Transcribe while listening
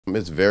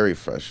It's very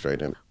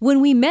frustrating.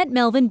 When we met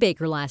Melvin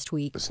Baker last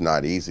week, It's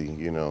not easy,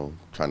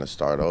 trying to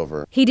start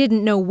over. he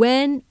didn't know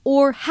when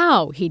or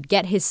how he'd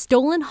get his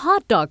stolen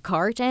hot dog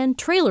cart and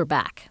trailer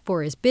back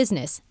for his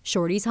business,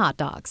 Shorty's Hot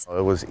Dogs.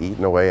 It was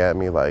eating away at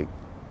me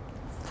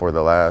for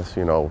the last,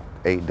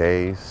 8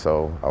 days,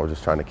 so I was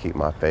just trying to keep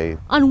my faith.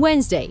 On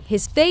Wednesday,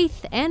 his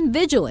faith and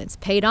vigilance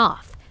paid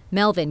off.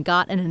 Melvin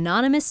got an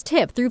anonymous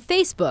tip through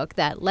Facebook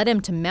that led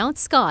him to Mount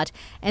Scott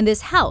and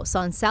this house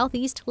on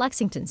Southeast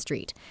Lexington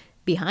Street.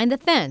 Behind the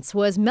fence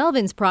was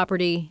Melvin's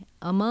property,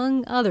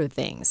 among other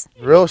things.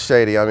 Real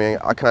shady.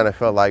 I kind of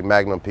felt like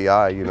Magnum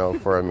PI,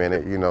 for a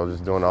minute,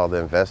 just doing all the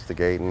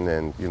investigating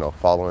and,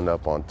 following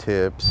up on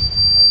tips.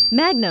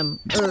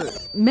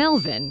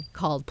 Melvin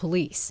called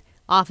police.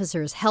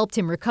 Officers helped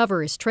him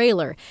recover his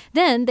trailer.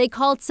 Then they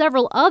called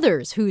several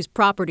others whose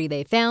property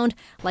they found,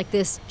 like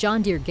this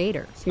John Deere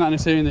Gator. It's not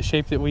necessarily in the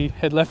shape that we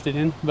had left it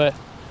in, but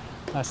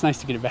it's nice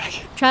to get it back.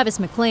 Travis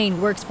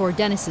McLean works for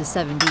Dennis's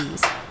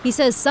 7Ds. He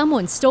says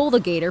someone stole the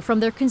Gator from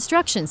their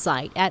construction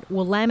site at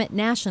Willamette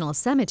National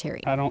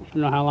Cemetery. I don't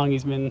know how long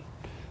he's been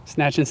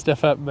snatching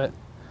stuff up, but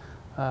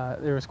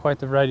there was quite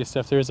the variety of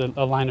stuff. There was a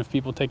line of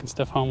people taking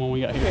stuff home when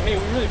we got here. Hey,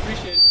 we really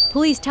appreciate it.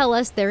 Police tell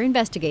us they're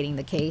investigating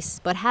the case,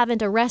 but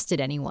haven't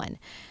arrested anyone.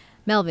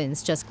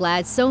 Melvin's just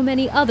glad so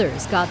many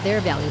others got their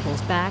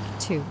valuables back,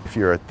 too. If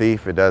you're a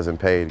thief, it doesn't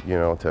pay,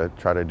 to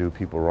try to do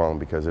people wrong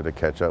because it'll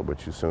catch up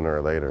with you sooner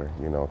or later.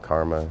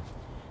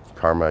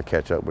 Karma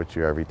catch up with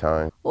you every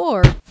time.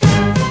 Or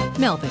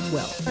Melvin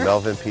will.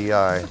 Melvin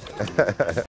PI.